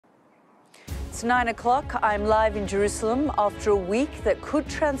It's 9 o'clock. I'm live in Jerusalem after a week that could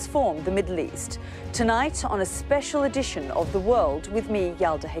transform the Middle East. Tonight on a special edition of The World with me,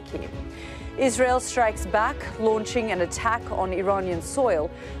 Yalda Hakim. Israel strikes back, launching an attack on Iranian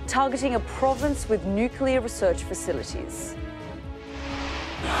soil, targeting a province with nuclear research facilities.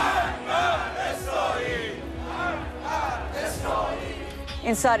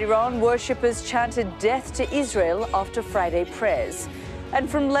 Inside Iran, worshippers chanted death to Israel after Friday prayers. And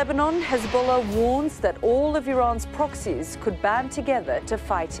from Lebanon, Hezbollah warns that all of Iran's proxies could band together to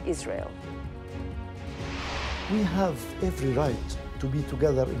fight Israel. We have every right to be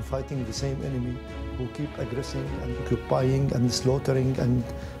together in fighting the same enemy who keep aggressing and occupying and slaughtering and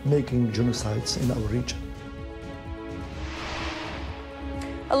making genocides in our region.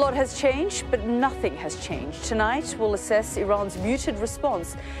 A lot has changed, but nothing has changed. Tonight, we'll assess Iran's muted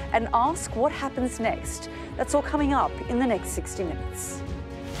response and ask what happens next. That's all coming up in the next 60 minutes.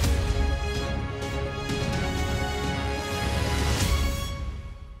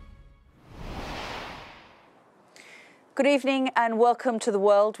 Good evening and welcome to The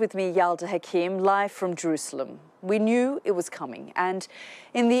World with me, Yalda Hakim, live from Jerusalem. We knew it was coming, and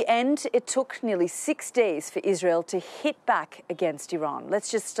in the end, it took nearly 6 days for Israel to hit back against Iran.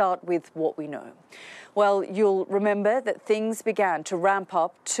 Let's just start with what we know. Well, you'll remember that things began to ramp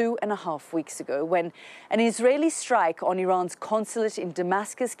up 2.5 weeks ago when an Israeli strike on Iran's consulate in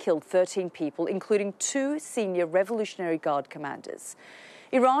Damascus killed 13 people, including 2 senior Revolutionary Guard commanders.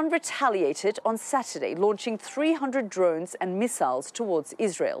 Iran retaliated on Saturday, launching 300 drones and missiles towards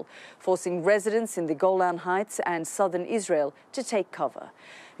Israel, forcing residents in the Golan Heights and southern Israel to take cover.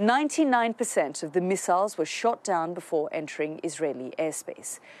 99% of the missiles were shot down before entering Israeli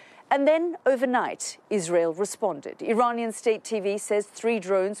airspace. And then, overnight, Israel responded. Iranian state TV says 3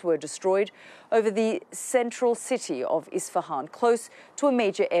 drones were destroyed over the central city of Isfahan, close to a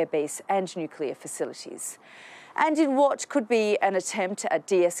major airbase and nuclear facilities. And in what could be an attempt at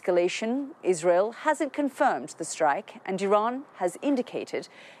de-escalation, Israel hasn't confirmed the strike, and Iran has indicated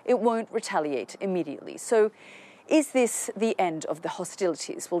it won't retaliate immediately. So is this the end of the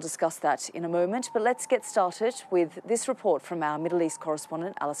hostilities? We'll discuss that in a moment, but let's get started with this report from our Middle East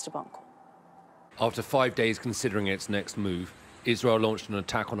correspondent, Alistair Bunkle. After 5 days considering its next move, Israel launched an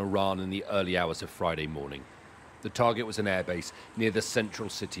attack on Iran in the early hours of Friday morning. The target was an airbase near the central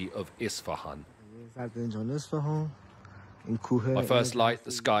city of Isfahan. By first light,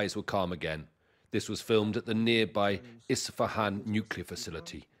 the skies were calm again. This was filmed at the nearby Isfahan nuclear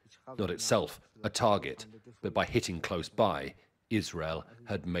facility. Not itself a target, but by hitting close by, Israel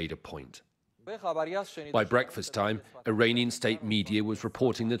had made a point. By breakfast time, Iranian state media was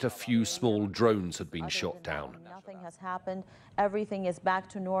reporting that a few small drones had been shot down. Nothing has happened. Everything is back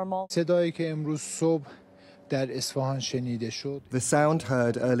to normal. The sound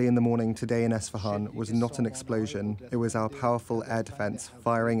heard early in the morning today in Isfahan was not an explosion. It was our powerful air defense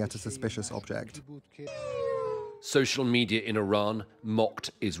firing at a suspicious object. Social media in Iran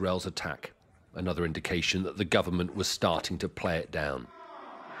mocked Israel's attack, another indication that the government was starting to play it down.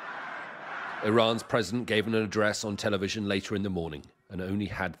 Iran's president gave an address on television later in the morning and only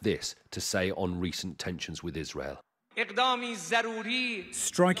had this to say on recent tensions with Israel.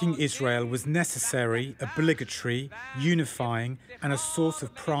 Striking Israel was necessary, obligatory, unifying, and a source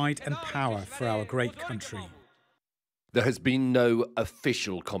of pride and power for our great country. There has been no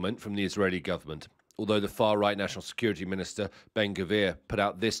official comment from the Israeli government, although the far-right National Security Minister Ben Gvir put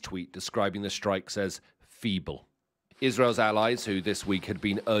out this tweet describing the strikes as feeble. Israel's allies, who this week had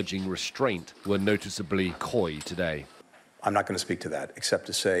been urging restraint, were noticeably coy today. I'm not going to speak to that, except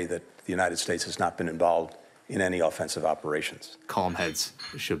to say that the United States has not been involved in any offensive operations. Calm heads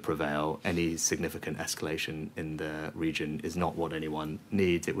should prevail. Any significant escalation in the region is not what anyone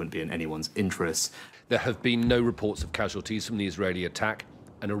needs. It wouldn't be in anyone's interests. There have been no reports of casualties from the Israeli attack,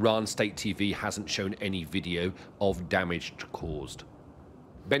 and Iran state TV hasn't shown any video of damage caused.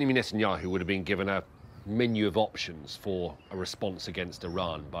 Benjamin Netanyahu would have been given a menu of options for a response against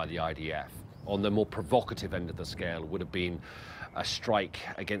Iran by the IDF. On the more provocative end of the scale would have been a strike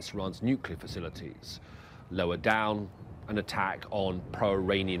against Iran's nuclear facilities. Lower down, an attack on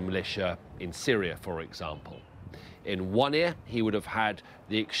pro-Iranian militia in Syria, for example. In one ear, he would have had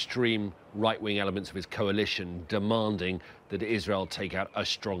the extreme right-wing elements of his coalition demanding that Israel take out a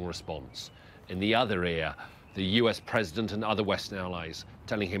strong response. In the other ear, the US president and other Western allies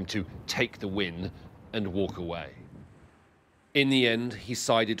telling him to take the win and walk away. In the end, he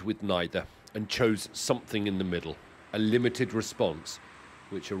sided with neither and chose something in the middle, a limited response,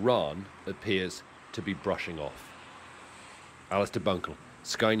 which Iran appears to be brushing off. Alistair Bunkle,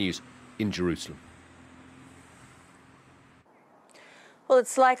 Sky News in Jerusalem. Well,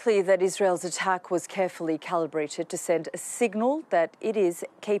 it's likely that Israel's attack was carefully calibrated to send a signal that it is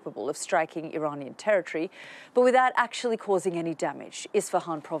capable of striking Iranian territory, but without actually causing any damage.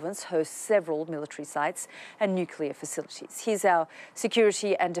 Isfahan province hosts several military sites and nuclear facilities. Here's our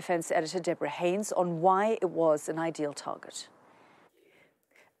security and defense editor, Deborah Haynes, on why it was an ideal target.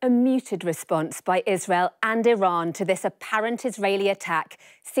 A muted response by Israel and Iran to this apparent Israeli attack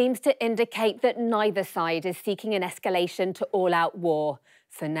seems to indicate that neither side is seeking an escalation to all-out war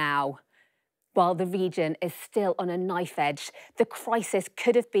for now. While the region is still on a knife edge, the crisis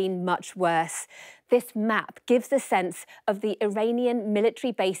could have been much worse. This map gives the sense of the Iranian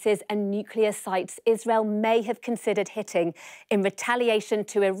military bases and nuclear sites Israel may have considered hitting in retaliation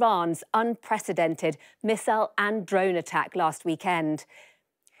to Iran's unprecedented missile and drone attack last weekend.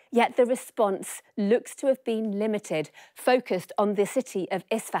 Yet the response looks to have been limited, focused on the city of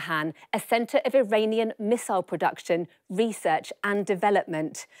Isfahan, a centre of Iranian missile production, research and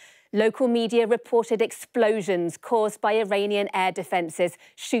development. Local media reported explosions caused by Iranian air defences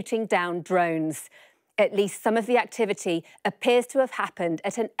shooting down drones. At least some of the activity appears to have happened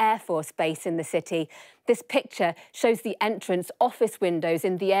at an Air Force base in the city. This picture shows the entrance office windows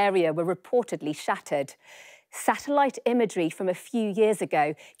in the area were reportedly shattered. Satellite imagery from a few years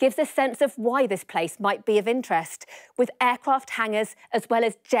ago gives a sense of why this place might be of interest, with aircraft hangars as well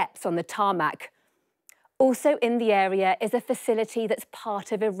as jets on the tarmac. Also in the area is a facility that's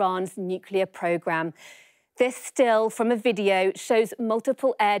part of Iran's nuclear programme. This still from a video shows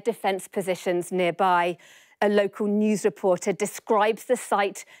multiple air defence positions nearby. A local news reporter describes the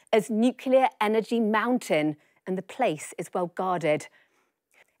site as Nuclear Energy Mountain, and the place is well guarded.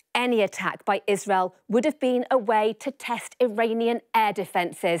 Any attack by Israel would have been a way to test Iranian air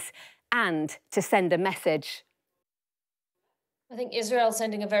defences and to send a message. I think Israel is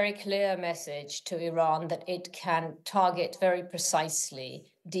sending a very clear message to Iran that it can target very precisely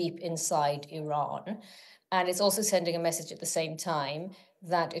deep inside Iran. And it's also sending a message at the same time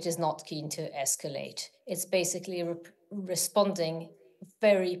that it is not keen to escalate. It's basically responding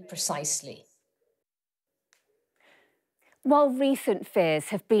very precisely. While recent fears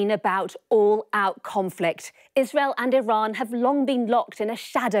have been about all-out conflict, Israel and Iran have long been locked in a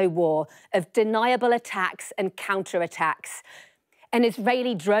shadow war of deniable attacks and counter-attacks. An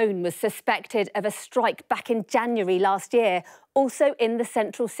Israeli drone was suspected of a strike back in January last year, also in the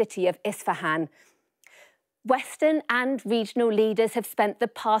central city of Isfahan. Western and regional leaders have spent the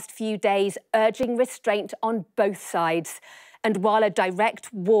past few days urging restraint on both sides. And while a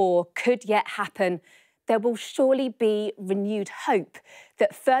direct war could yet happen, there will surely be renewed hope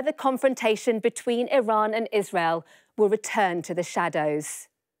that further confrontation between Iran and Israel will return to the shadows.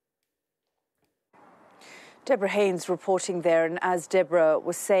 Deborah Haynes reporting there, and as Deborah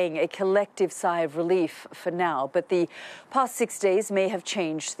was saying, a collective sigh of relief for now. But the past 6 days may have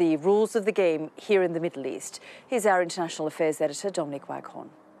changed the rules of the game here in the Middle East. Here's our international affairs editor, Dominic Waghorn.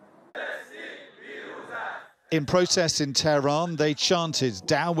 In protests in Tehran, they chanted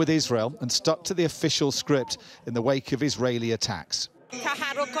 "Down with Israel" and stuck to the official script in the wake of Israeli attacks.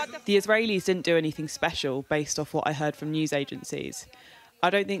 The Israelis didn't do anything special based off what I heard from news agencies. I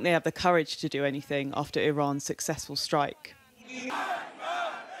don't think they have the courage to do anything after Iran's successful strike.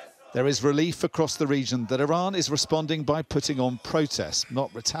 There is relief across the region that Iran is responding by putting on protests,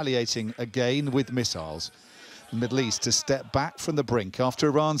 not retaliating again with missiles. The Middle East has stepped back from the brink after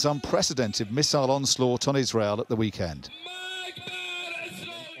Iran's unprecedented missile onslaught on Israel at the weekend.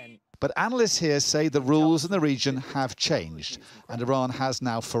 But analysts here say the rules in the region have changed, and Iran has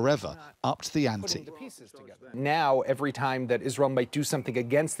now forever upped the ante. Now, every time that Israel might do something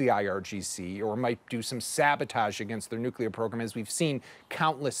against the IRGC or might do some sabotage against their nuclear program, as we've seen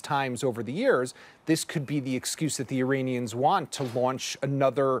countless times over the years, this could be the excuse that the Iranians want to launch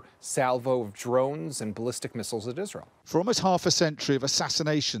another salvo of drones and ballistic missiles at Israel. For almost half a century of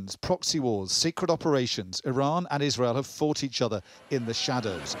assassinations, proxy wars, secret operations, Iran and Israel have fought each other in the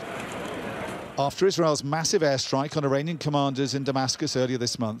shadows. After Israel's massive airstrike on Iranian commanders in Damascus earlier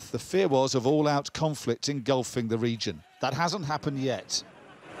this month, the fear was of all-out conflict engulfing the region. That hasn't happened yet.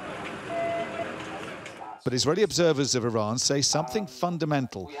 But Israeli observers of Iran say something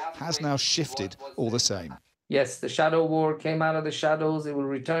fundamental has now shifted all the same. Yes, the shadow war came out of the shadows. It will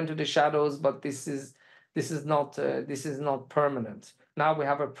return to the shadows, but this is not permanent. Now we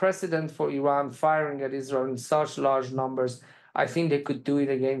have a precedent for Iran firing at Israel in such large numbers. I think they could do it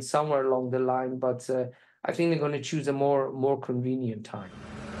again somewhere along the line, but I think they're going to choose a more convenient time.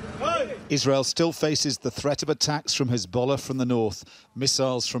 Israel still faces the threat of attacks from Hezbollah from the north,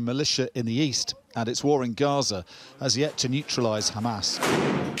 missiles from militia in the east, and its war in Gaza has yet to neutralise Hamas.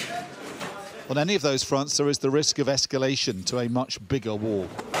 On any of those fronts, there is the risk of escalation to a much bigger war.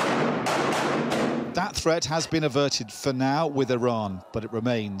 That threat has been averted for now with Iran, but it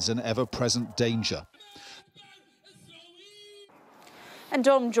remains an ever-present danger. And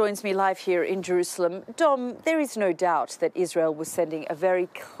Dom joins me live here in Jerusalem. Dom, there is no doubt that Israel was sending a very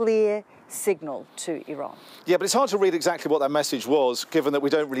clear signal to Iran. Yeah, but it's hard to read exactly what that message was, given that we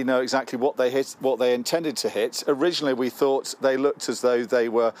don't really know exactly what they hit, what they intended to hit. Originally, we thought they looked as though they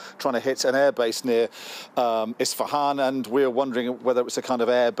were trying to hit an airbase near Isfahan, and we were wondering whether it was a kind of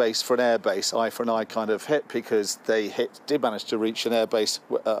airbase for an airbase, eye for an eye kind of hit, because they did manage to reach an airbase,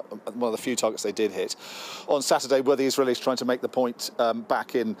 one of the few targets they did hit. On Saturday, were the Israelis trying to make the point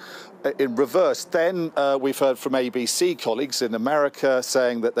back in reverse? Then we've heard from ABC colleagues in America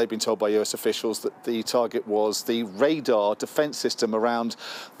saying that they've been told by US officials that the target was the radar defense system around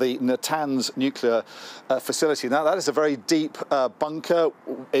the Natanz nuclear facility. Now, that is a very deep bunker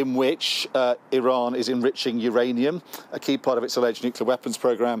in which Iran is enriching uranium, a key part of its alleged nuclear weapons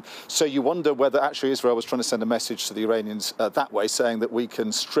program. So you wonder whether actually Israel was trying to send a message to the Iranians that way, saying that we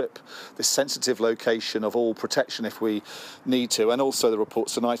can strip this sensitive location of all protection if we need to. And also the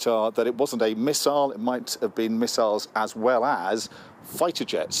reports tonight are that it wasn't a missile, it might have been missiles as well as fighter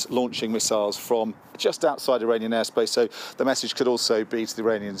jets launching missiles from just outside Iranian airspace. So the message could also be to the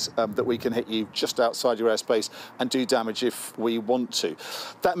Iranians that we can hit you just outside your airspace and do damage if we want to.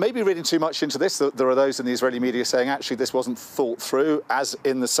 That may be reading too much into this. There are those in the Israeli media saying actually this wasn't thought through, as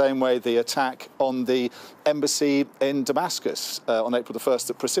in the same way the attack on the embassy in Damascus on April the 1st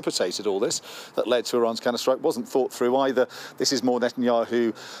that precipitated all this, that led to Iran's counterstrike, wasn't thought through either. This is more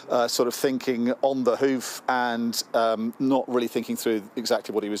Netanyahu sort of thinking on the hoof and not really thinking through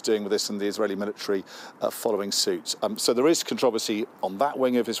exactly what he was doing with this, and the Israeli military following suit. So there is controversy on that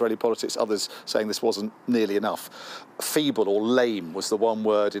wing of Israeli politics, others saying this wasn't nearly enough. Feeble or lame was the one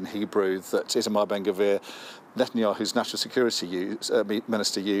word in Hebrew that Itamar Ben-Gvir, Netanyahu's national security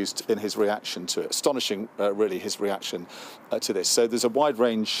minister, used in his reaction to it. Astonishing, really, his reaction to this. So there's a wide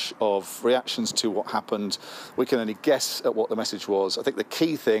range of reactions to what happened. We can only guess at what the message was. I think the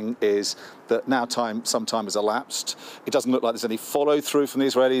key thing is that now some time has elapsed. It doesn't look like there's any follow-through from the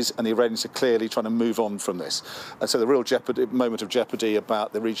Israelis, and the Iranians are clearly trying to move on from this. And so the real moment of jeopardy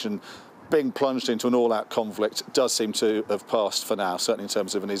about the region being plunged into an all-out conflict does seem to have passed for now, certainly in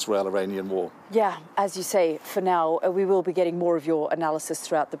terms of an Israel-Iranian war. Yeah, as you say, for now, we will be getting more of your analysis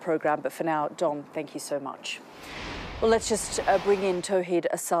throughout the programme, but for now, Dom, thank you so much. Well, let's just bring in Tauhid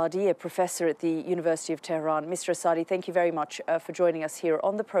Asadi, a professor at the University of Tehran. Mr. Asadi, thank you very much for joining us here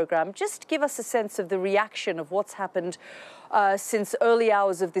on the programme. Just give us a sense of the reaction of what's happened since early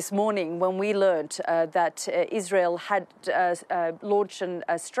hours of this morning when we learnt that Israel had launched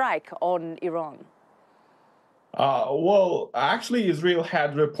a strike on Iran. Well, actually, Israel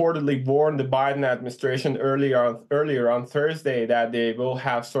had reportedly warned the Biden administration earlier on Thursday that they will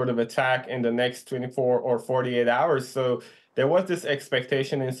have sort of attack in the next 24 or 48 hours. So there was this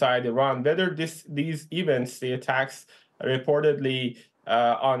expectation inside Iran whether these events, the attacks reportedly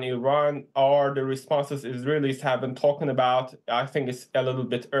on Iran, or the responses Israelis have been talking about. I think it's a little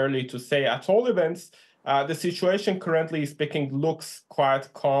bit early to say. At all events, the situation currently speaking looks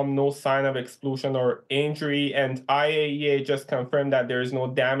quite calm, no sign of explosion or injury, and IAEA just confirmed that there is no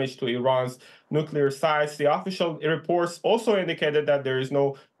damage to Iran's nuclear sites. The official reports also indicated that there is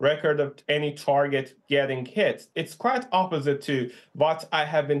no record of any target getting hit. It's quite opposite to what I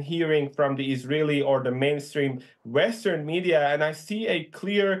have been hearing from the Israeli or the mainstream Western media, and I see a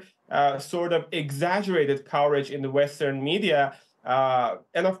clear sort of exaggerated coverage in the Western media.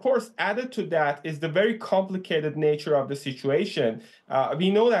 And of course, added to that is the very complicated nature of the situation. We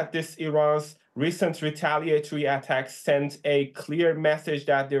know that this Iran's recent retaliatory attack sent a clear message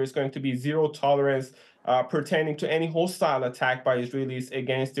that there is going to be zero tolerance pertaining to any hostile attack by Israelis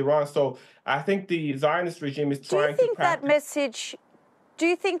against Iran. So I think the Zionist regime is trying to practice. Do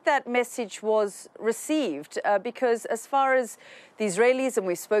you think that message was received? Because as far as the Israelis, and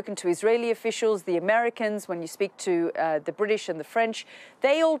we've spoken to Israeli officials, the Americans, when you speak to the British and the French,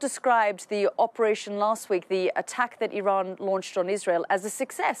 they all described the operation last week, the attack that Iran launched on Israel, as a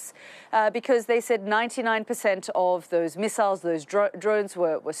success, because they said 99% of those missiles, those drones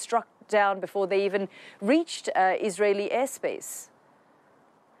were struck down before they even reached Israeli airspace.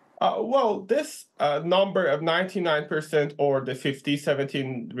 Well, this number of 99% or the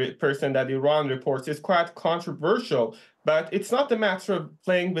 17% that Iran reports is quite controversial, but it's not a matter of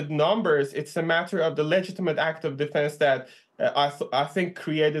playing with numbers. It's a matter of the legitimate act of defense that I think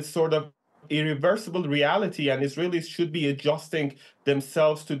created sort of irreversible reality, and Israelis should be adjusting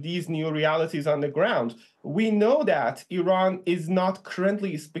themselves to these new realities on the ground. We know that Iran is not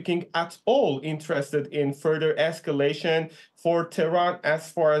currently speaking at all interested in further escalation for Tehran, as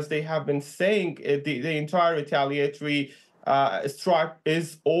far as they have been saying. The entire retaliatory strike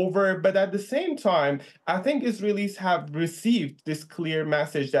is over. But at the same time, I think Israelis have received this clear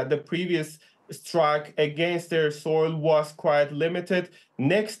message that the previous strike against their soil was quite limited.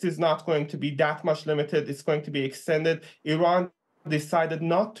 Next is not going to be that much limited. It's going to be extended. Iran decided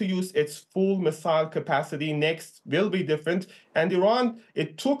not to use its full missile capacity. Next will be different. And Iran,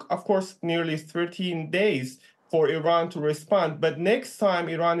 it took, of course, nearly 13 days for Iran to respond. But next time,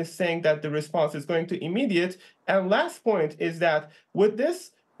 Iran is saying that the response is going to immediate. And last point is that with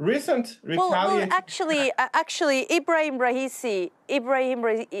this recent retaliation... Well, actually, Ibrahim Raisi,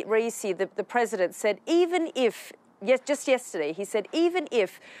 the president, said even if, just yesterday, he said, even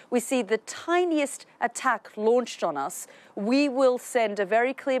if we see the tiniest attack launched on us, we will send a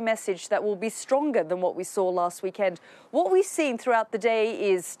very clear message that will be stronger than what we saw last weekend. What we've seen throughout the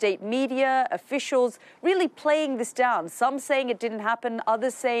day is state media, officials really playing this down. Some saying it didn't happen,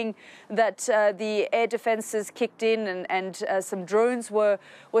 others saying that the air defenses kicked in and some drones were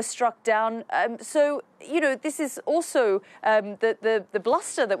struck down. So, you know, this is also the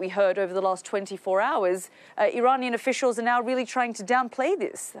bluster that we heard over the last 24 hours. Iranian officials are now really trying to downplay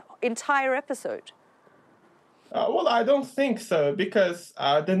this entire episode. Well, I don't think so, because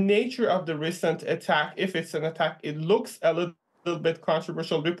the nature of the recent attack, if it's an attack, it looks a little bit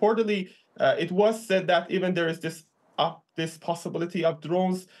controversial. Reportedly, it was said that even there is this possibility of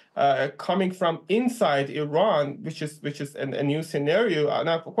drones coming from inside Iran, which is a new scenario. And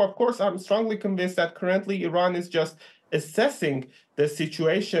of course, I'm strongly convinced that currently Iran is just assessing the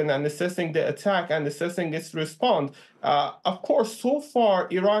situation and assessing the attack and assessing its response. Of course, so far,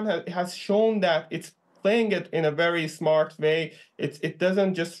 Iran has shown that it's playing it in a very smart way. It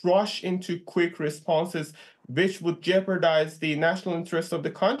doesn't just rush into quick responses, which would jeopardize the national interest of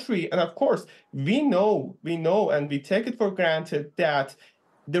the country. And of course, we know, and we take it for granted that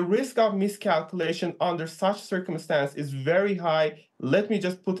the risk of miscalculation under such circumstance is very high. Let me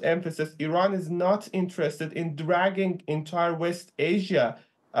just put emphasis. Iran is not interested in dragging entire West Asia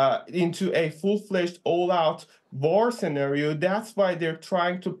into a full-fledged, all-out war scenario. That's why they're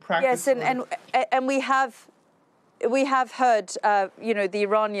trying to practice. Yes, and we have heard, you know, the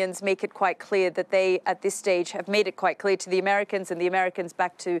Iranians make it quite clear that they, at this stage, have made it quite clear to the Americans and the Americans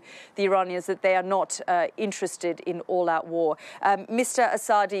back to the Iranians that they are not interested in all-out war. Mr.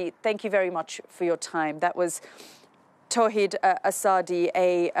 Asadi, thank you very much for your time. That was Tawhid Asadi,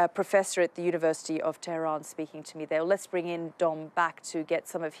 a professor at the University of Tehran, speaking to me there. Let's bring in Dom back to get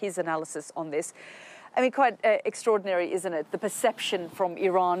some of his analysis on this. I mean, quite extraordinary, isn't it? The perception from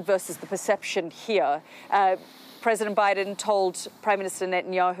Iran versus the perception here. President Biden told Prime Minister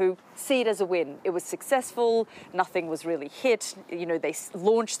Netanyahu, see it as a win. It was successful. Nothing was really hit. You know, they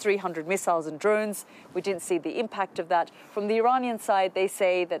launched 300 missiles and drones. We didn't see the impact of that. From the Iranian side, they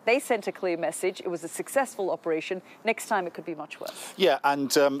say that they sent a clear message. It was a successful operation. Next time, it could be much worse. Yeah,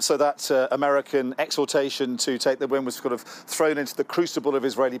 and so that American exhortation to take the win was sort of thrown into the crucible of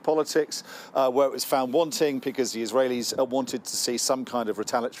Israeli politics, where it was found wanting because the Israelis wanted to see some kind of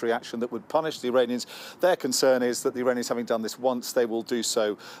retaliatory action that would punish the Iranians. Their concern is that the Iranians, having done this once, they will do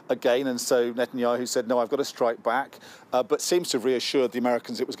so again. And so Netanyahu said, no, I've got to strike back, but seems to have reassured the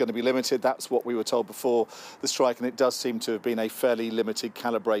Americans it was going to be limited. That's what we were told before the strike, and it does seem to have been a fairly limited,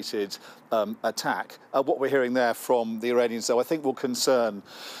 calibrated attack. What we're hearing there from the Iranians, though, I think will concern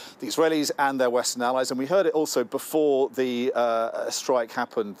the Israelis and their Western allies. And we heard it also before the strike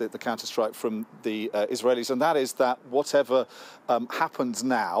happened, the counter-strike from the Israelis, and that is that whatever happens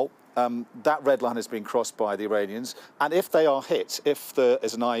now, that red line has been crossed by the Iranians. And if they are hit, if there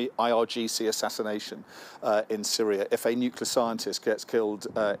is an IRGC assassination in Syria, if a nuclear scientist gets killed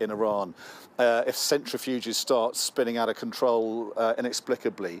in Iran, if centrifuges start spinning out of control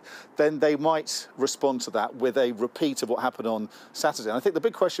inexplicably, then they might respond to that with a repeat of what happened on Saturday. And I think the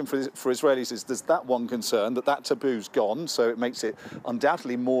big question for Israelis is, does that one concern, that taboo's gone, so it makes it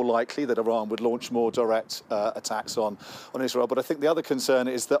undoubtedly more likely that Iran would launch more direct attacks on Israel. But I think the other concern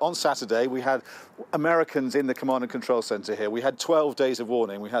is that on Saturday, we had Americans in the command and control centre here. We had 12 days of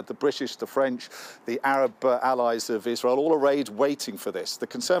warning. We had the British, the French, the Arab allies of Israel all arrayed waiting for this. The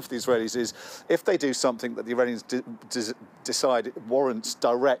concern for the Israelis is if they do something that the Iranians decide warrants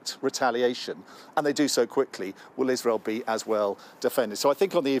direct retaliation, and they do so quickly, will Israel be as well defended? So I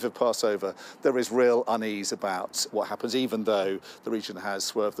think on the eve of Passover, there is real unease about what happens, even though the region has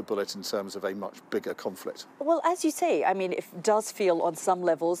swerved the bullet in terms of a much bigger conflict. Well, as you say, I mean, it does feel on some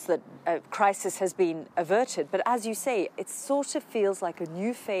levels that a crisis has been averted. But as you say, it sort of feels like a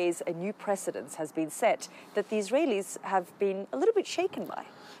new phase, a new precedence has been set that the Israelis have been a little bit shaken by.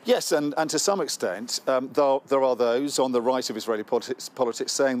 Yes, and to some extent, there are those on the right of Israeli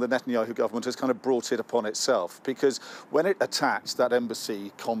politics saying the Netanyahu government has kind of brought it upon itself, because when it attacked that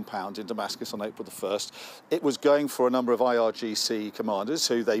embassy compound in Damascus on April the 1st, it was going for a number of IRGC commanders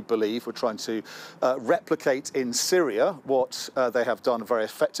who they believe were trying to replicate in Syria what they have done very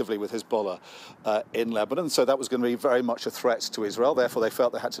effectively with Hezbollah in Lebanon. So that was going to be very much a threat to Israel. Therefore, they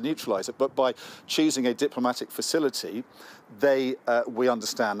felt they had to neutralise it. But by choosing a diplomatic facility, they, we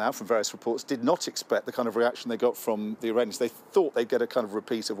understand now from various reports, did not expect the kind of reaction they got from the Iranians. They thought they'd get a kind of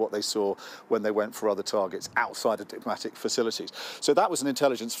repeat of what they saw when they went for other targets outside of diplomatic facilities. So that was an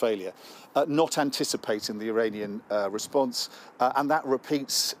intelligence failure, not anticipating the Iranian response. And that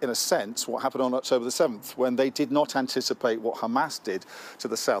repeats, in a sense, what happened on October the 7th, when they did not anticipate what Hamas did to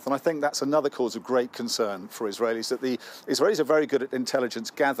the south. And I think that's another cause of great concern for Israelis, that the Israelis are very good at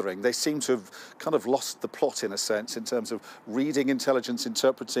intelligence gathering. They seem to have kind of lost the plot, in a sense, in terms of reading intelligence,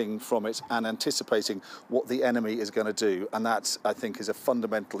 interpreting from it and anticipating what the enemy is going to do. And that, I think, is a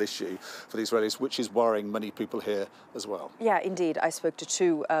fundamental issue for the Israelis, which is worrying many people here as well. Yeah, indeed. I spoke to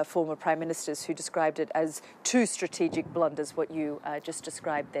two former prime ministers who described it as two strategic blunders, what you just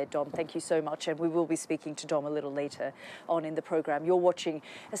described there, Dom. Thank you so much. And we will be speaking to Dom a little later on in the programme. You're watching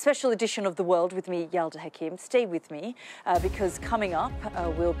a special edition of The World with me, Yalda Hakim. Stay with me because coming up,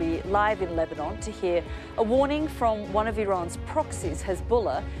 we'll be live in Lebanon to hear a warning from one of Iran's proxies,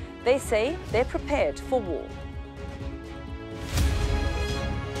 Hezbollah. They say they're prepared for war.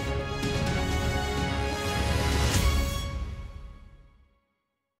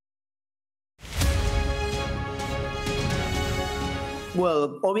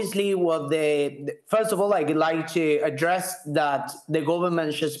 Well, obviously, first of all, I'd like to address that the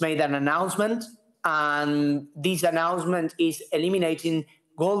government just made an announcement, and this announcement is eliminating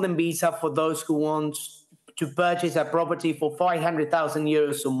golden visa for those who want to purchase a property for 500,000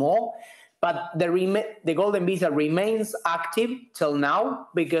 euros or more. But the golden visa remains active till now,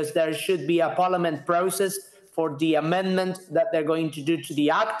 because there should be a parliament process for the amendment that they're going to do to the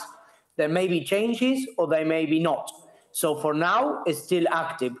act. There may be changes or there may be not. So for now, it's still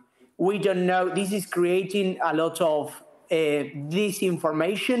active. We don't know. This is creating a lot of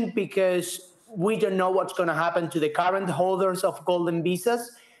disinformation, because we don't know what's going to happen to the current holders of golden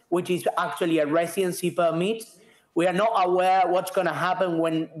visas, which is actually a residency permit. We are not aware what's going to happen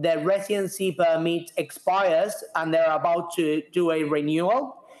when the residency permit expires and they're about to do a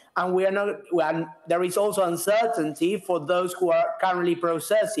renewal. And there is also uncertainty for those who are currently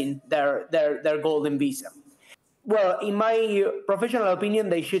processing their golden visa. Well, in my professional opinion,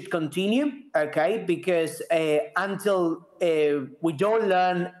 they should continue, okay? Because until we don't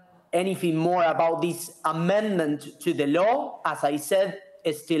learn anything more about this amendment to the law, as I said,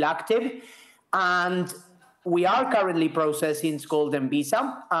 is still active. And we are currently processing golden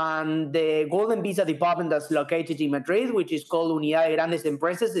visa. And the golden visa department that's located in Madrid, which is called Unidad de Grandes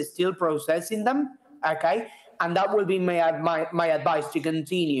Empresas, is still processing them, okay? And that will be my advice to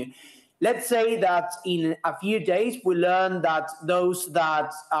continue. Let's say that in a few days, we learn that those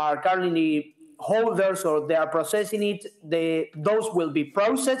that are currently holders or they are processing it, those will be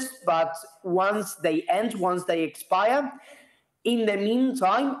processed, but once they expire. In the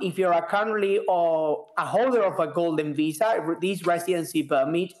meantime, if you are currently a holder of a golden visa, this residency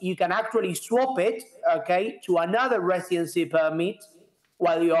permit, you can actually swap it, okay, to another residency permit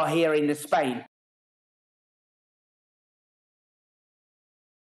while you are here in Spain.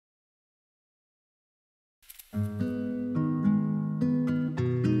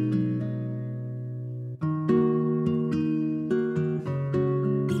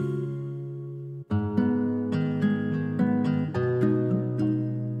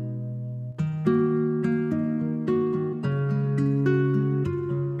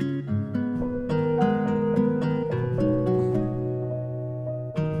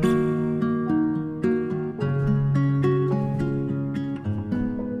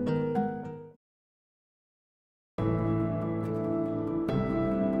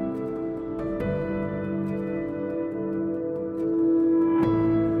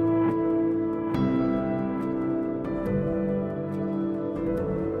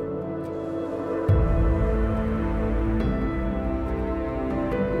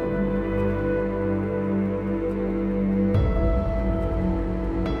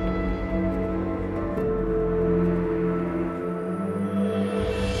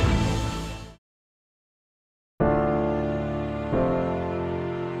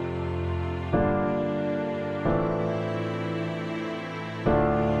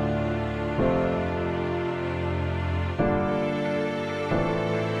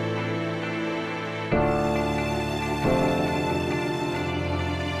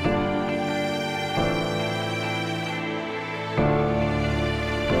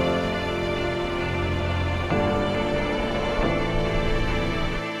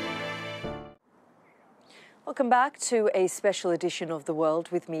 Welcome back to a special edition of The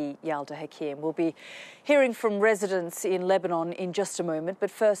World with me, Yalda Hakim. We'll be hearing from residents in Lebanon in just a moment, but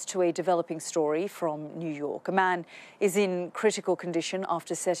first to a developing story from New York. A man is in critical condition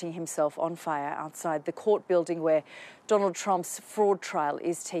after setting himself on fire outside the court building where Donald Trump's fraud trial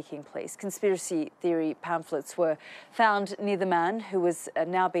is taking place. Conspiracy theory pamphlets were found near the man, who has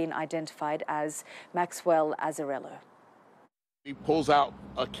now been identified as Maxwell Azzarello. He pulls out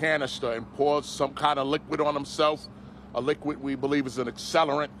a canister and pours some kind of liquid on himself, a liquid we believe is an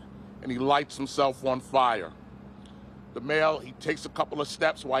accelerant, and he lights himself on fire. The male, he takes a couple of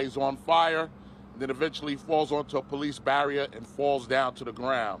steps while he's on fire, and then eventually falls onto a police barrier and falls down to the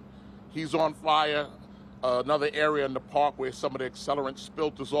ground. He's on fire. Another area in the park where some of the accelerant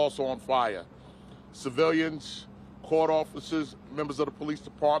spilt is also on fire. Civilians, court officers, members of the police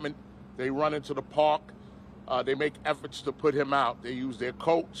department, they run into the park. They make efforts to put him out. They use their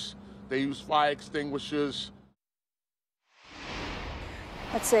coats, they use fire extinguishers.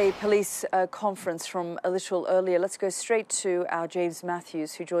 That's a police conference from a little earlier. Let's go straight to our James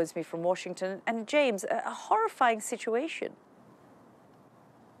Matthews, who joins me from Washington. And James, a horrifying situation.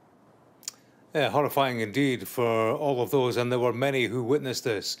 Yeah, horrifying indeed for all of those, and there were many who witnessed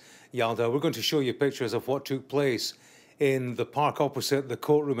this. Yalda, we're going to show you pictures of what took place in the park opposite the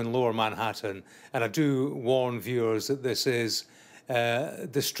courtroom in Lower Manhattan. And I do warn viewers that this is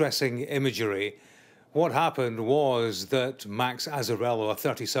distressing imagery. What happened was that Max Azzarello, a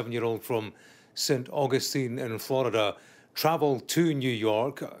 37-year-old from St. Augustine in Florida, traveled to New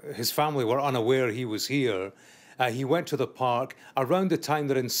York. His family were unaware he was here. He went to the park around the time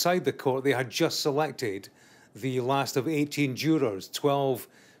that inside the court they had just selected the last of 18 jurors, 12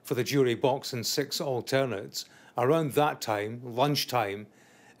 for the jury box and 6 alternates. Around that time, lunchtime,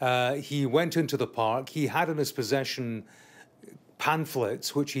 he went into the park. He had in his possession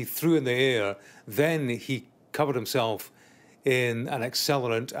pamphlets, which he threw in the air. Then he covered himself in an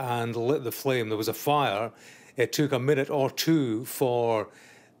accelerant and lit the flame. There was a fire. It took a minute or two for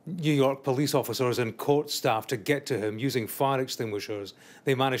New York police officers and court staff to get to him using fire extinguishers.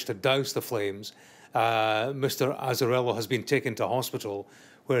 They managed to douse the flames. Mr. Azzarello has been taken to hospital,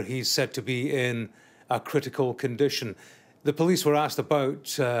 where he's said to be in a critical condition. The police were asked about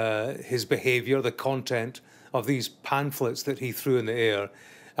his behaviour, the content of these pamphlets that he threw in the air,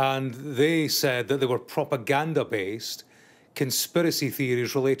 and they said that they were propaganda-based, conspiracy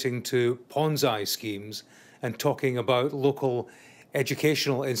theories relating to Ponzi schemes and talking about local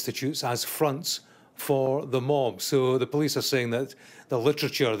educational institutes as fronts for the mob. So the police are saying that the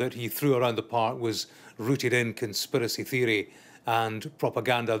literature that he threw around the park was rooted in conspiracy theory and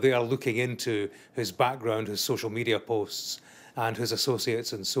propaganda. They are looking into his background, his social media posts, and his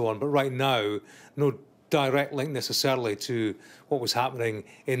associates and so on. But right now, no direct link necessarily to what was happening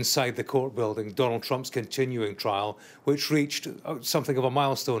inside the court building, Donald Trump's continuing trial, which reached something of a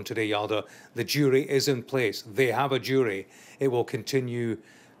milestone today, Yalda. The jury is in place. They have a jury. It will continue.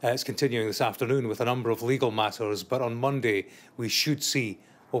 It's continuing this afternoon with a number of legal matters, but on Monday, we should see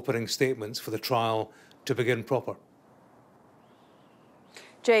opening statements for the trial to begin proper.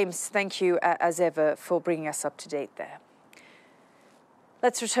 James, thank you as ever for bringing us up to date there.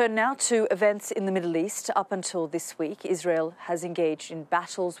 Let's return now to events in the Middle East. Up until this week, Israel has engaged in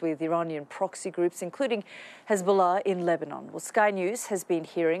battles with Iranian proxy groups, including Hezbollah in Lebanon. Well, Sky News has been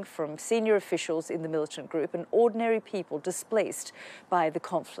hearing from senior officials in the militant group and ordinary people displaced by the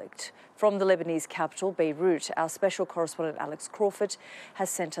conflict. From the Lebanese capital, Beirut, our special correspondent Alex Crawford has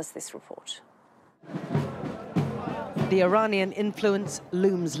sent us this report. The Iranian influence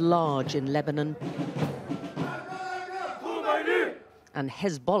looms large in Lebanon, and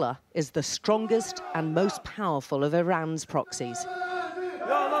Hezbollah is the strongest and most powerful of Iran's proxies.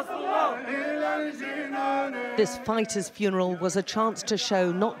 This fighter's funeral was a chance to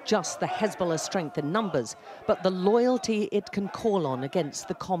show not just the Hezbollah's strength in numbers, but the loyalty it can call on against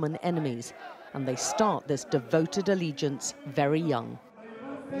the common enemies. And they start this devoted allegiance very young.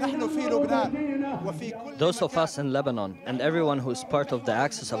 Those of us in Lebanon and everyone who is part of the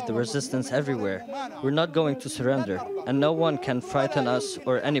axis of the resistance everywhere, we're not going to surrender, and no one can frighten us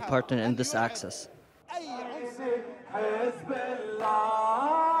or any partner in this axis.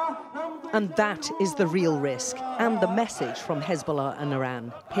 And that is the real risk, and the message from Hezbollah and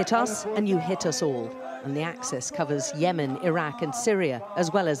Iran. Hit us and you hit us all. And the axis covers Yemen, Iraq and Syria,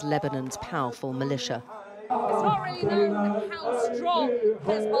 as well as Lebanon's powerful militia. It's not really known how strong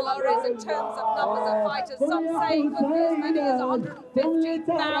Hezbollah is in terms of numbers of fighters. Some say it could be as many as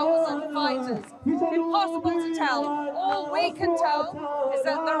 150,000 fighters. Impossible to tell. All we can tell is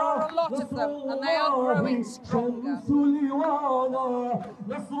that there are are a lot of them, and they are growing stronger.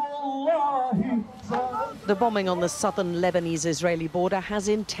 The bombing on the southern Lebanese-Israeli border has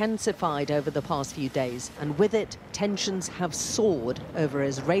intensified over the past few days, and with it, tensions have soared over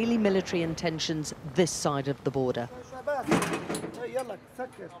Israeli military intentions this side of the border.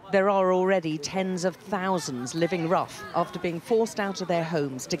 There are already tens of thousands living rough after being forced out of their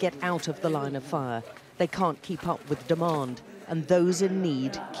homes to get out of the line of fire. They can't keep up with demand, and those in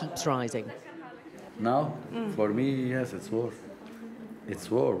need keeps rising. Now, for me, yes, it's war.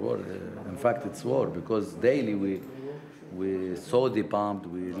 It's war. In fact, it's war because daily we saw the bombed,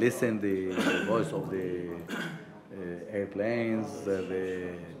 we listen the voice of the airplanes.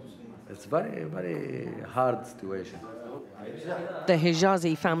 It's very, very hard situation. The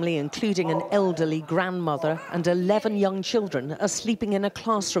Hijazi family, including an elderly grandmother and 11 young children, are sleeping in a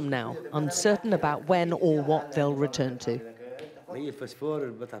classroom now, uncertain about when or what they'll return to. When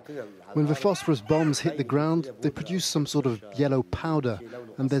the phosphorus bombs hit the ground, they produce some sort of yellow powder,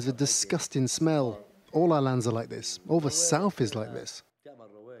 and there's a disgusting smell. All our lands are like this. All the south is like this.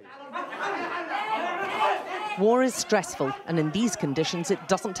 War is stressful, and in these conditions, it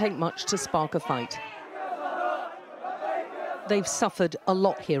doesn't take much to spark a fight. They've suffered a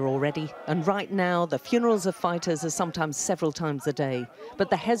lot here already, and right now the funerals of fighters are sometimes several times a day. But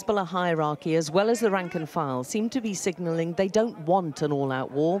the Hezbollah hierarchy, as well as the rank and file, seem to be signalling they don't want an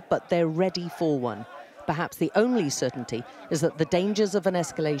all-out war, but they're ready for one. Perhaps the only certainty is that the dangers of an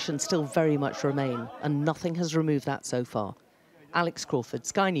escalation still very much remain, and nothing has removed that so far. Alex Crawford,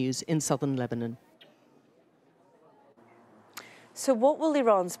 Sky News in southern Lebanon. So what will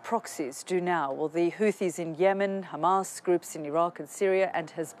Iran's proxies do now? Well, the Houthis in Yemen, Hamas groups in Iraq and Syria, and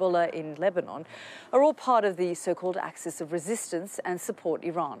Hezbollah in Lebanon are all part of the so-called axis of resistance and support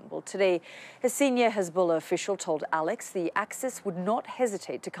Iran. Well, today, a senior Hezbollah official told Alex the axis would not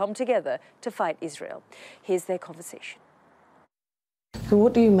hesitate to come together to fight Israel. Here's their conversation. So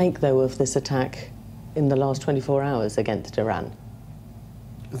what do you make, though, of this attack in the last 24 hours against Iran?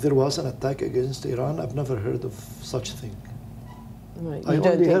 There was an attack against Iran. I've never heard of such a thing. Right. You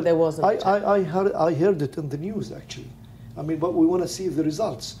don't think there was an attack? I heard it in the news, actually. I mean, but we want to see the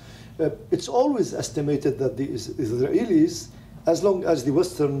results. It's always estimated that the Israelis, as long as the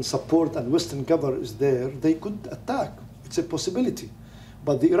Western support and Western cover is there, they could attack. It's a possibility.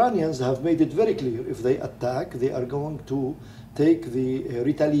 But the Iranians have made it very clear, if they attack, they are going to take the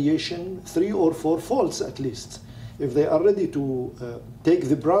retaliation 3 or 4 folds at least. If they are ready to take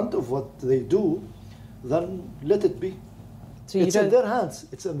the brunt of what they do, then let it be. So it's in their hands.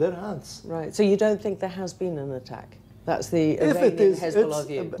 It's in their hands. Right. So you don't think there has been an attack? That's the Iranian Hezbollah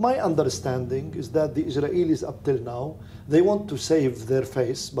view. My understanding is that the Israelis up till now, they want to save their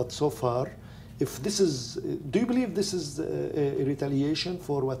face, but so far, if this is, do you believe this is a retaliation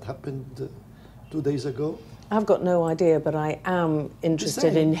for what happened 2 days ago? I've got no idea, but I am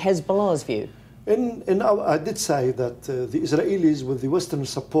interested in Hezbollah's view. I did say that the Israelis, with the Western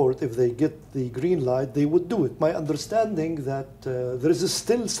support, if they get the green light, they would do it. My understanding that there is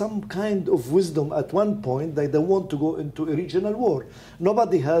still some kind of wisdom at one point. They don't want to go into a regional war.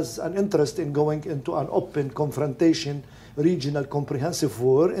 Nobody has an interest in going into an open confrontation, regional comprehensive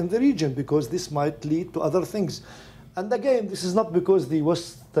war in the region, because this might lead to other things. And again, this is not because the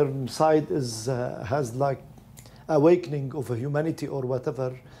Western side has like awakening of a humanity or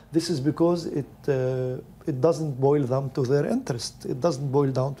whatever. This is because it doesn't boil down to their interest. It doesn't boil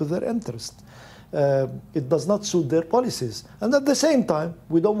down to their interest. It does not suit their policies. And at the same time,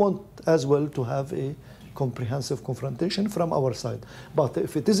 we don't want as well to have a comprehensive confrontation from our side. But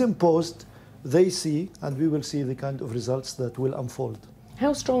if it is imposed, they see, and we will see the kind of results that will unfold.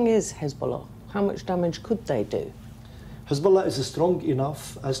 How strong is Hezbollah? How much damage could they do? Hezbollah is strong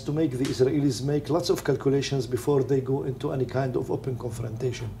enough as to make the Israelis make lots of calculations before they go into any kind of open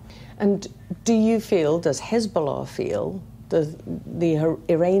confrontation. And do you feel, does Hezbollah feel, does the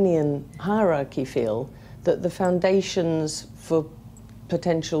Iranian hierarchy feel, that the foundations for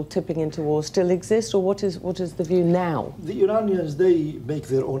potential tipping into war still exist, or what is the view now? The Iranians, they make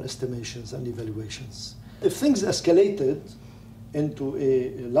their own estimations and evaluations. If things escalated into a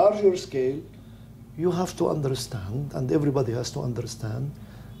larger scale, you have to understand, and everybody has to understand,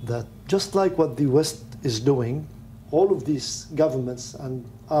 that just like what the West is doing, all of these governments and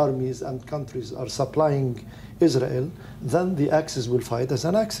armies and countries are supplying Israel, then the Axis will fight as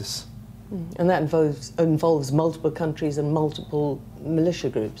an Axis. And that involves multiple countries and multiple militia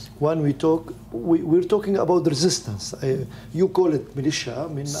groups. When we talk, we're talking about resistance. You call it militia.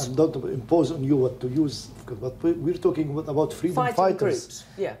 I mean, I'm not impose on you what to use, but we're talking about freedom fighters. Groups.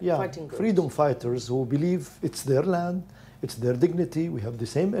 Yeah, fighting groups. Freedom fighters who believe it's their land, It's their dignity. We have the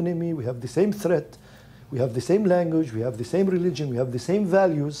same enemy. We have the same threat. We have the same language. We have the same religion. We have the same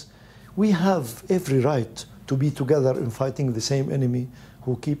values. We have every right to be together in fighting the same enemy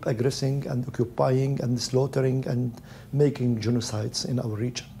who keep aggressing and occupying and slaughtering and making genocides in our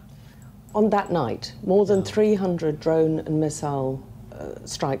region. On that night, more than 300 drone and missile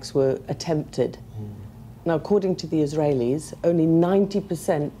strikes were attempted. Now, according to the Israelis, only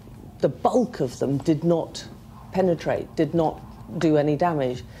 90%, the bulk of them, did not penetrate, did not do any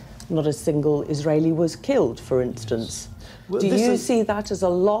damage. Not a single Israeli was killed, for instance. Well, do you see that as a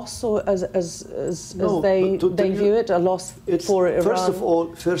loss, or as they view it, a loss for Iran?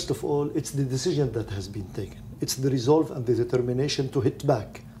 First of all, it's the decision that has been taken. It's the resolve and the determination to hit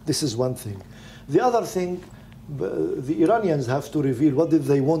back. This is one thing. The other thing, the Iranians have to reveal what did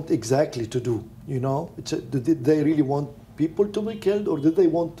they want exactly to do. You know, did they really want people to be killed, or did they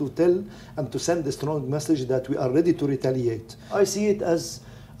want to tell and to send a strong message that we are ready to retaliate? I see it as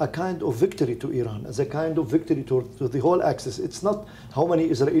a kind of victory to Iran, as a kind of victory to the whole axis. It's not how many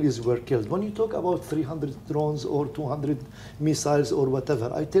Israelis were killed. When you talk about 300 drones or 200 missiles or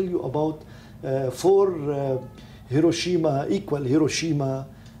whatever, I tell you about 4 Hiroshima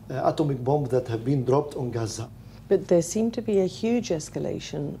atomic bombs that have been dropped on Gaza. But there seemed to be a huge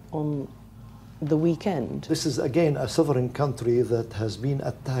escalation on the weekend. This is again a sovereign country that has been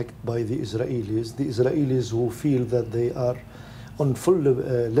attacked by the Israelis who feel that they are on full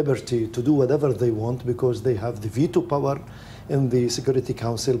liberty to do whatever they want because they have the veto power in the Security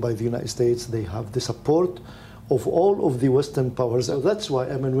Council by the United States. They have the support of all of the Western powers. So that's why,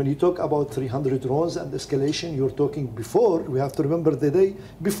 I mean, when you talk about 300 drones and escalation, you're talking before, we have to remember the day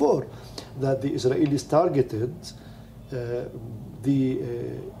before that the Israelis targeted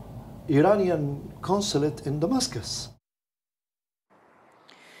the Iranian consulate in Damascus.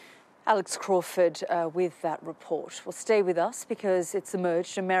 Alex Crawford with that report. Well, stay with us because it's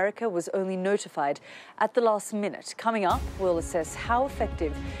emerged America was only notified at the last minute. Coming up, we'll assess how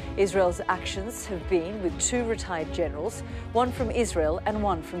effective Israel's actions have been with 2 retired generals, one from Israel and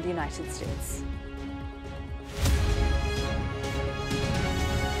one from the United States.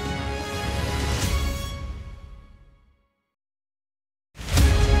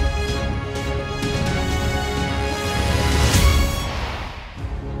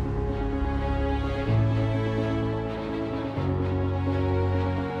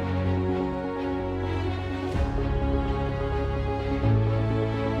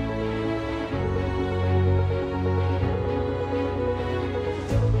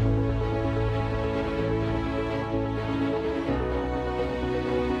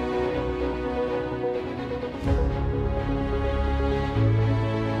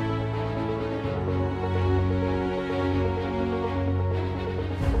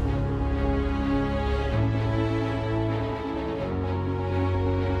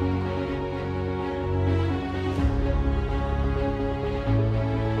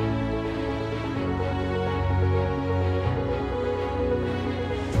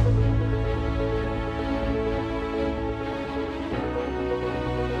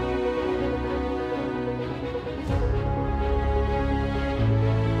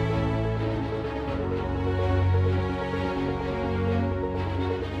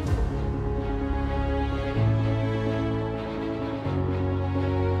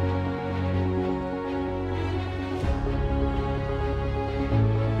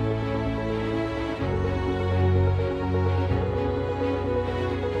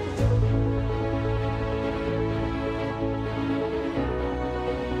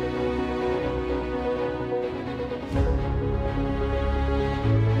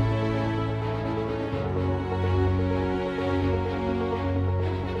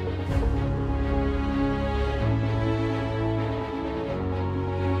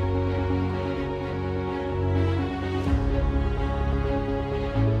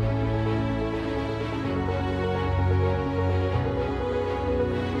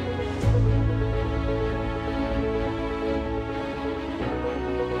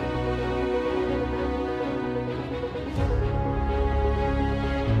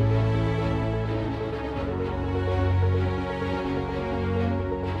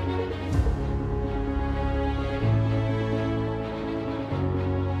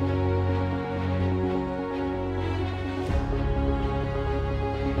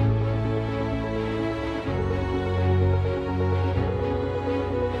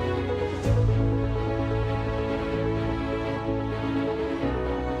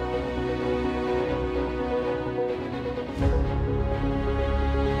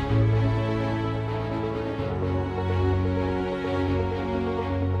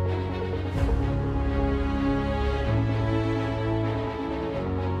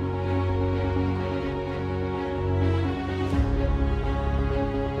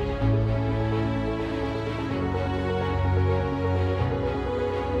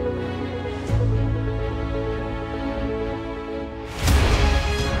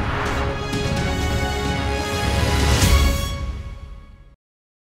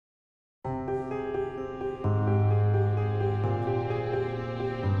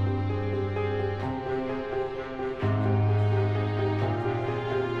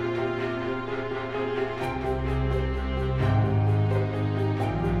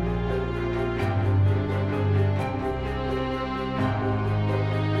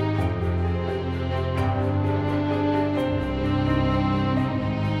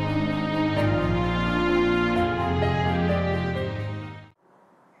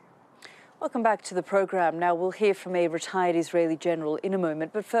 Welcome back to the programme. Now, we'll hear from a retired Israeli general in a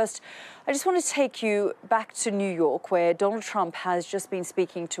moment. But first, I just want to take you back to New York, where Donald Trump has just been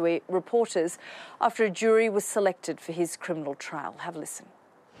speaking to reporters after a jury was selected for his criminal trial. Have a listen.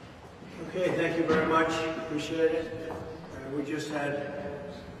 Okay, thank you very much. Appreciate it. We just had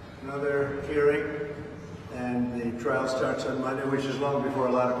another hearing, and the trial starts on Monday, which is long before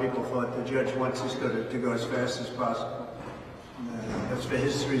a lot of people thought. The judge wants us to go as fast as possible. That's for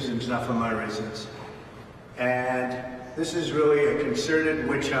his reasons, not for my reasons. And this is really a concerted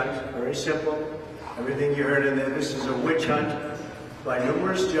witch hunt, very simple. Everything you heard in there, this is a witch hunt by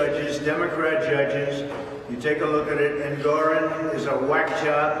numerous judges, Democrat judges. You take a look at it, and Gorin is a whack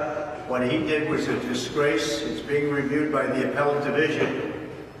job. What he did was a disgrace. It's being reviewed by the appellate division.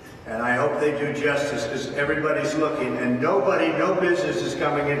 And I hope they do justice, because everybody's looking, and nobody, no business is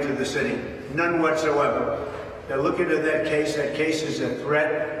coming into the city. None whatsoever. They're looking at that case. That case is a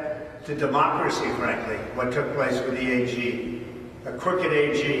threat to democracy, frankly, what took place with the AG. A crooked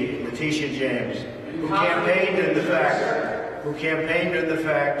AG, Letitia James, who campaigned in the fact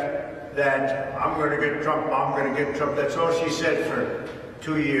that I'm going to get Trump, I'm going to get Trump. That's all she said for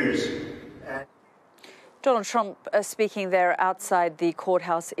 2 years. Donald Trump speaking there outside the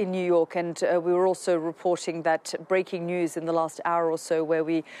courthouse in New York, and we were also reporting that breaking news in the last hour or so, where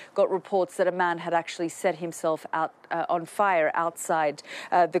we got reports that a man had actually set himself out on fire outside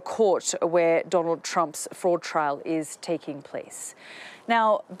the court where Donald Trump's fraud trial is taking place.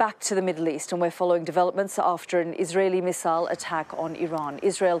 Now, back to the Middle East, and we're following developments after an Israeli missile attack on Iran.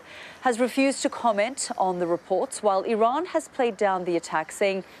 Israel has refused to comment on the reports, while Iran has played down the attack,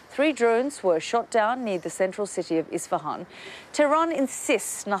 saying 3 drones were shot down near the central city of Isfahan. Tehran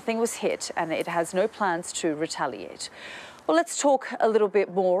insists nothing was hit, and it has no plans to retaliate. Well, let's talk a little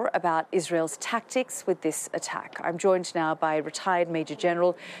bit more about Israel's tactics with this attack. I'm joined now by retired Major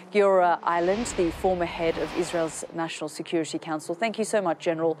General Giora Eiland, the former head of Israel's National Security Council. Thank you so much,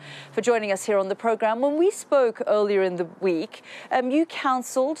 General, for joining us here on the program. When we spoke earlier in the week, you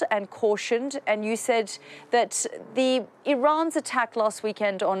counseled and cautioned, and you said that Iran's attack last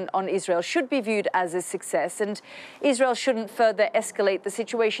weekend on Israel should be viewed as a success, and Israel shouldn't further escalate the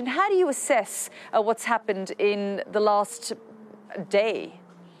situation. How do you assess what's happened in the last day?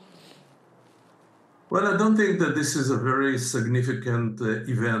 Well, I don't think that this is a very significant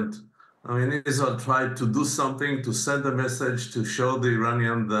event. I mean, Israel tried to do something to send a message to show the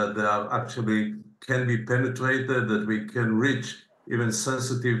Iranian that they are actually can be penetrated, that we can reach even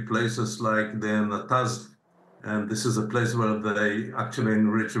sensitive places like the Natanz. And this is a place where they actually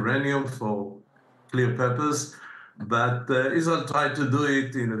enrich uranium for clear purpose. But Israel tried to do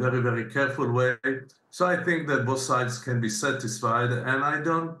it in a very, very careful way. So I think that both sides can be satisfied. And I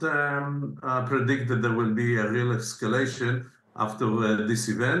don't predict that there will be a real escalation after this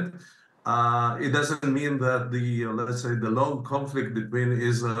event. It doesn't mean that let's say, the long conflict between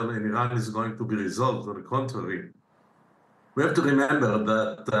Israel and Iran is going to be resolved. On the contrary. We have to remember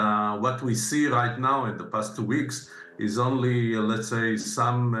that what we see right now in the past 2 weeks is only, let's say,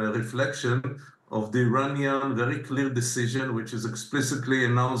 some reflection of the Iranian very clear decision, which is explicitly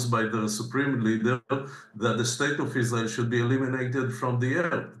announced by the supreme leader, that the state of Israel should be eliminated from the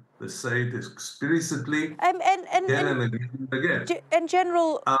earth. They say it explicitly again and again and again. And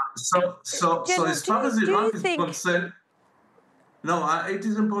General... So as far as Iran is concerned, no, it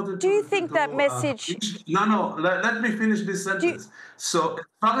is important. Do you think that message... let me finish this sentence. So as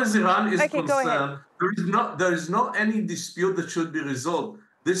far as Iran is concerned, there is no any dispute that should be resolved.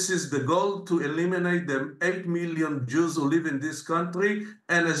 This is the goal, to eliminate the 8 million Jews who live in this country.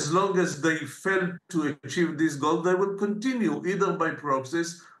 And as long as they fail to achieve this goal, they will continue either by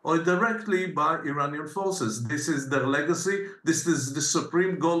proxies or directly by Iranian forces. This is their legacy. This is the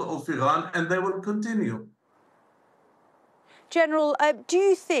supreme goal of Iran, and they will continue. General, do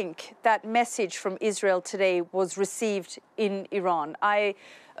you think that message from Israel today was received in Iran? I,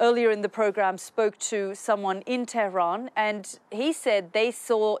 earlier in the program, spoke to someone in Tehran, and he said they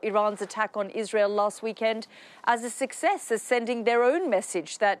saw Iran's attack on Israel last weekend as a success, as sending their own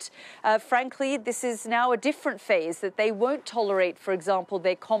message that, frankly, this is now a different phase, that they won't tolerate, for example,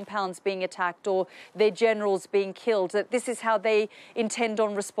 their compounds being attacked or their generals being killed, that this is how they intend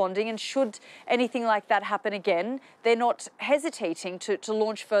on responding. And should anything like that happen again, they're not hesitating to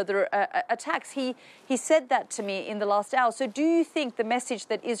launch further attacks. He said that to me in the last hour. So do you think the message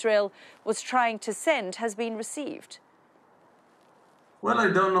that Israel was trying to send has been received? Well,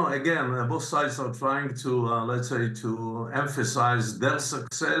 I don't know. Again, both sides are trying to, let's say, to emphasize their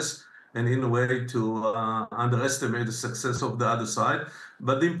success. and in a way to underestimate the success of the other side.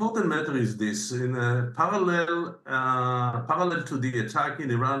 But the important matter is this: in a parallel to the attack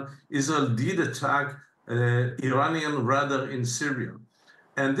in Iran, Israel did attack Iranian radar in Syria.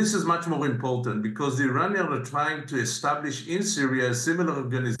 And this is much more important because the Iranians are trying to establish in Syria a similar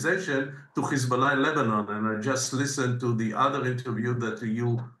organization to Hezbollah in Lebanon. And I just listened to the other interview that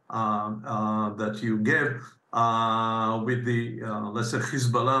you gave with the, let's say,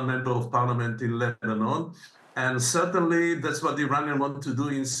 Hezbollah member of parliament in Lebanon. And certainly that's what the Iranians want to do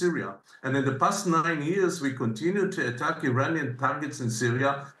in Syria. And in the past 9 years, we continue to attack Iranian targets in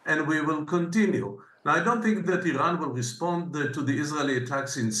Syria, and we will continue. Now, I don't think that Iran will respond to the Israeli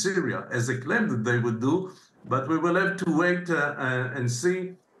attacks in Syria, as they claim that they would do, but we will have to wait and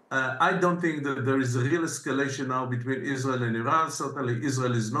see. I don't think that there is a real escalation now between Israel and Iran. Certainly,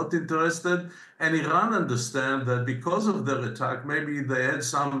 Israel is not interested, and Iran understands that because of their attack, maybe they had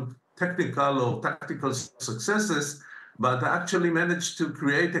some technical or tactical successes, but actually managed to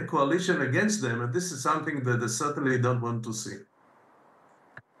create a coalition against them, and this is something that they certainly don't want to see.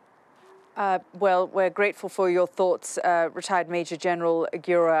 Well, we're grateful for your thoughts, retired Major General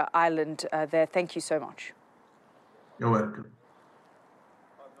Gura Island there. Thank you so much. You're welcome.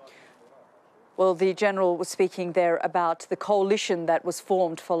 Well, the General was speaking there about the coalition that was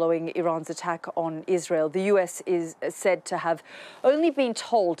formed following Iran's attack on Israel. The US is said to have only been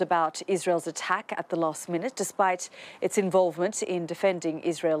told about Israel's attack at the last minute, despite its involvement in defending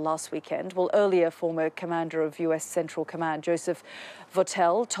Israel last weekend. Well, earlier, former commander of US Central Command, Joseph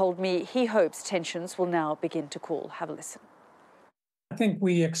Votel, told me he hopes tensions will now begin to cool. Have a listen. I think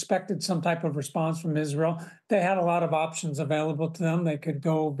we expected some type of response from Israel. They had a lot of options available to them. They could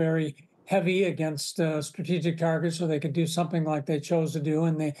go very heavy against strategic targets, so they could do something like they chose to do,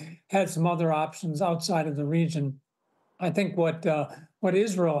 and they had some other options outside of the region. I think what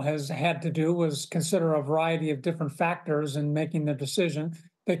Israel has had to do was consider a variety of different factors in making the decision.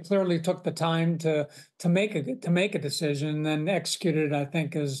 They clearly took the time to make a decision and executed it, I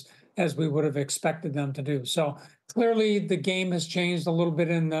think, as we would have expected them to do. So clearly, the game has changed a little bit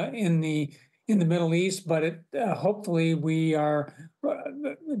in the Middle East, but hopefully we are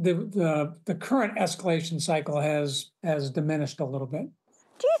the current escalation cycle has diminished a little bit.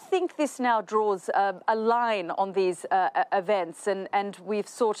 Do you think this now draws a line on these events, and we've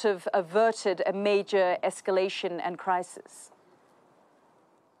sort of averted a major escalation and crisis?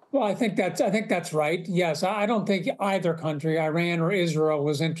 Well, I think that's right. Yes, I don't think either country, Iran or Israel,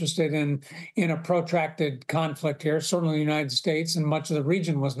 was interested in a protracted conflict here. Certainly, the United States and much of the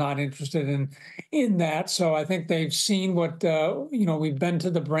region was not interested in that. So I think they've seen what we've been to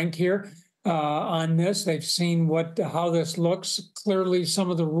the brink here on this. They've seen how this looks. Clearly,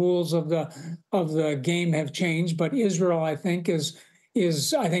 some of the rules of the game have changed, but Israel, I think, is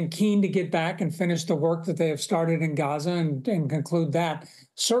keen to get back and finish the work that they have started in Gaza and conclude that.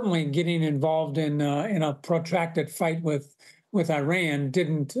 Certainly, getting involved in a protracted fight with Iran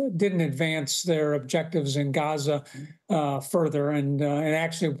didn't advance their objectives in Gaza further, and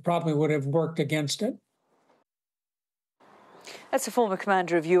actually probably would have worked against it. That's the former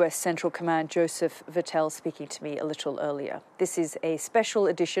commander of US Central Command, Joseph Votel, speaking to me a little earlier. This is a special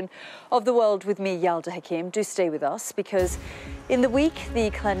edition of The World with me, Yalda Hakim. Do stay with us, because in the week the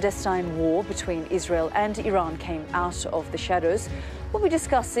clandestine war between Israel and Iran came out of the shadows. We'll be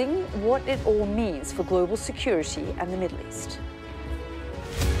discussing what it all means for global security and the Middle East.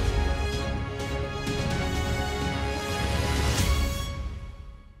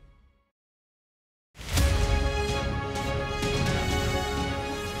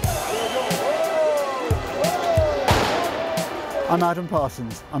 I'm Adam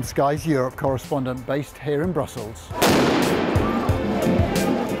Parsons. I'm Sky's Europe correspondent based here in Brussels.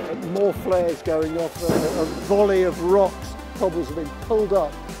 More flares going off, a volley of rocks, cobbles have been pulled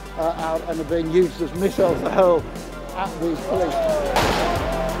up out and are being used as missiles to hurl at these police.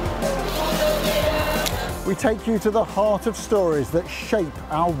 We take you to the heart of stories that shape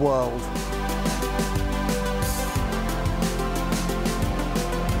our world.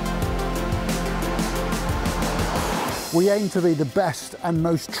 We aim to be the best and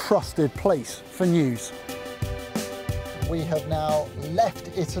most trusted place for news. We have now left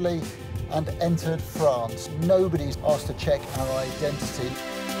Italy and entered France. Nobody's asked to check our identity.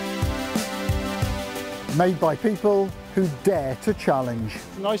 Made by people who dare to challenge.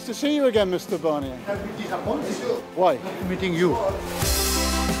 Nice to see you again, Mr. Barnier. Why? Meeting you.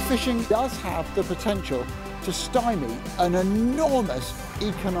 Fishing does have the potential to stymie an enormous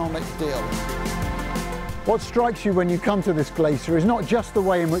economic deal. What strikes you when you come to this glacier is not just the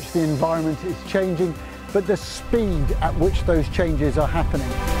way in which the environment is changing, but the speed at which those changes are happening.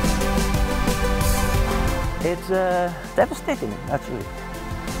 It's devastating, actually.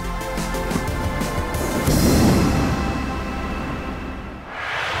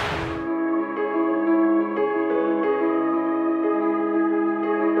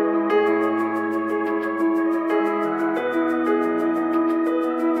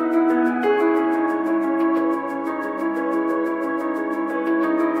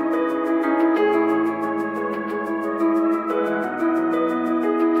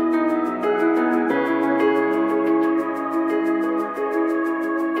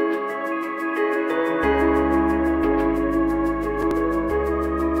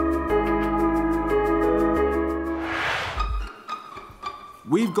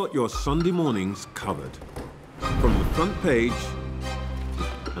 We've got your Sunday mornings covered. From the front page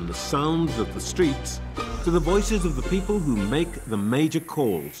and the sounds of the streets to the voices of the people who make the major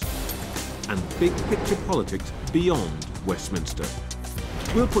calls and big picture politics beyond Westminster.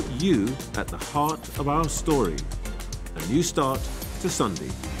 We'll put you at the heart of our story. A new start to Sunday.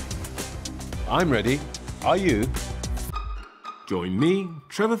 I'm ready. Are you? Join me,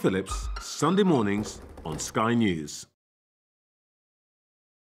 Trevor Phillips, Sunday mornings on Sky News.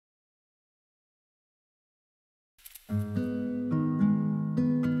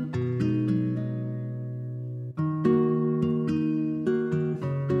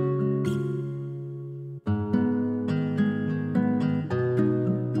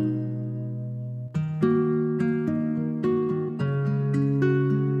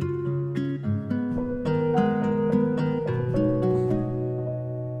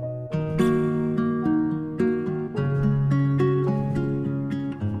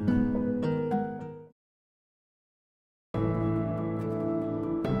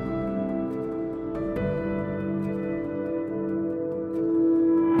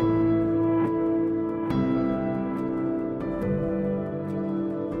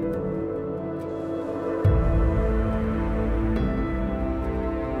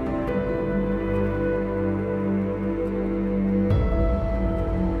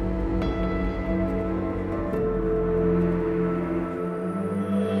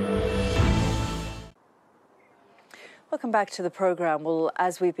 Welcome back to the programme. Well,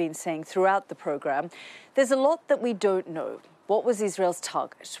 as we've been saying throughout the programme, there's a lot that we don't know. What was Israel's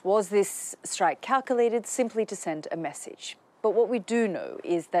target? Was this strike calculated simply to send a message? But what we do know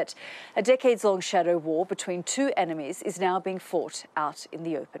is that a decades-long shadow war between two enemies is now being fought out in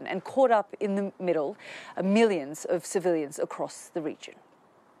the open, and caught up in the middle are millions of civilians across the region.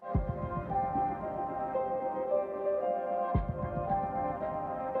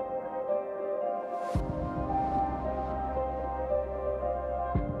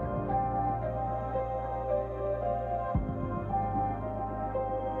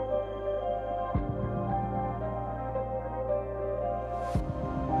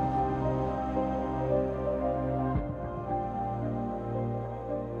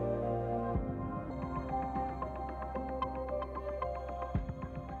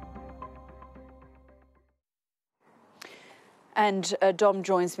 And Dom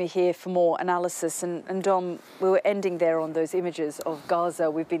joins me here for more analysis. And Dom, we were ending there on those images of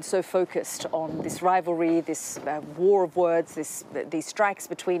Gaza. We've been so focused on this rivalry, this war of words, these strikes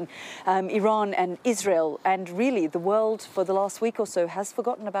between Iran and Israel. And really, the world for the last week or so has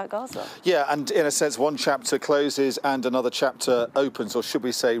forgotten about Gaza. Yeah, and in a sense, one chapter closes and another chapter opens, or should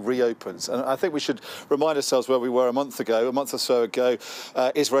we say reopens. And I think we should remind ourselves where we were a month or so ago.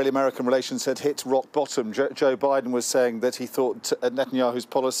 Israeli-American relations had hit rock bottom. Joe Biden was saying that he thought Netanyahu's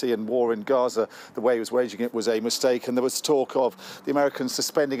policy and war in Gaza, the way he was waging it, was a mistake. And there was talk of the Americans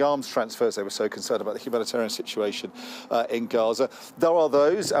suspending arms transfers. They were so concerned about the humanitarian situation in Gaza. There are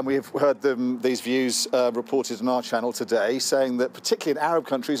those, and we've heard these views reported on our channel today, saying that particularly in Arab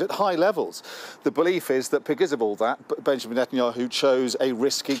countries at high levels, the belief is that because of all that, Benjamin Netanyahu chose a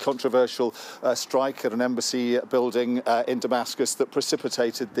risky, controversial strike at an embassy building in Damascus that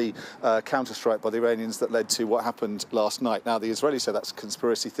precipitated the counter-strike by the Iranians that led to what happened last night. Now, the Israelis say that's a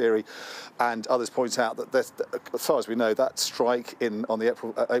conspiracy theory, and others point out that, as far as we know, that strike on the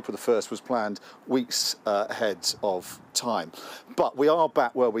April the 1st was planned weeks ahead of time. But we are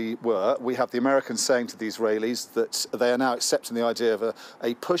back where we were. We have the Americans saying to the Israelis that they are now accepting the idea of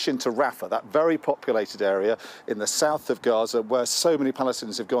a push into Rafah, that very populated area in the south of Gaza where so many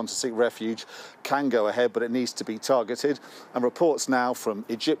Palestinians have gone to seek refuge, can go ahead, but it needs to be targeted. And reports now from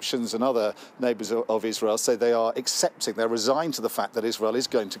Egyptians and other neighbours of Israel say they are accepting, they're resigned to the fact that Israel is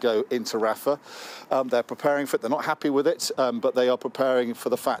going to go into Rafah. They're preparing for it. They're not happy with it, but they are preparing for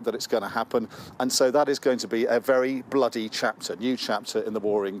the fact that it's going to happen. And so that is going to be a very bloody chapter, new chapter in the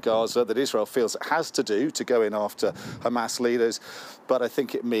war in Gaza that Israel feels it has to do to go in after Hamas leaders. But I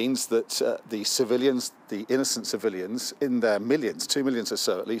think it means that the civilians, the innocent civilians, in their millions, 2 million or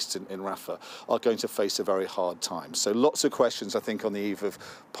so at least in Rafah, are going to face a very hard time. So lots of questions, I think, on the eve of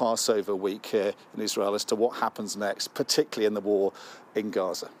Passover week here in Israel as to what happens next, particularly in the war in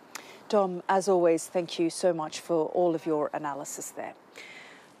Gaza. Dom, as always, thank you so much for all of your analysis there.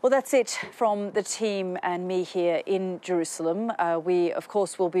 Well, that's it from the team and me here in Jerusalem. We, of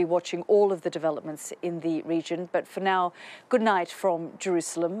course, will be watching all of the developments in the region. But for now, good night from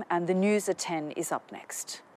Jerusalem, and the news at 10 is up next.